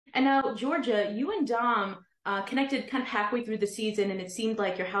And now, Georgia, you and Dom connected kind of halfway through the season, and it seemed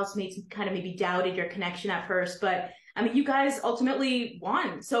like your housemates kind of maybe doubted your connection at first. But I mean, you guys ultimately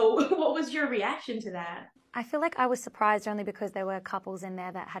won. So, what was your reaction to that? I feel like I was surprised only because there were couples in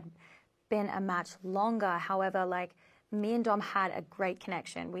there that had been a match longer. However, like me and Dom had a great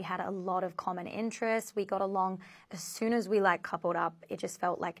connection. We had a lot of common interests. We got along as soon as we like coupled up. It just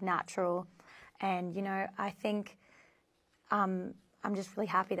felt like natural. And, I think I'm just really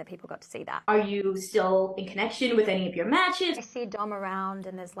happy that people got to see that. Are you still in connection with any of your matches? I see Dom around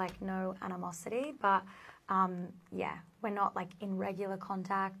and there's like no animosity, but yeah, we're not like in regular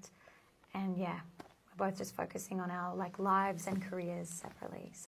contact. And yeah, we're both just focusing on our like lives and careers separately. So.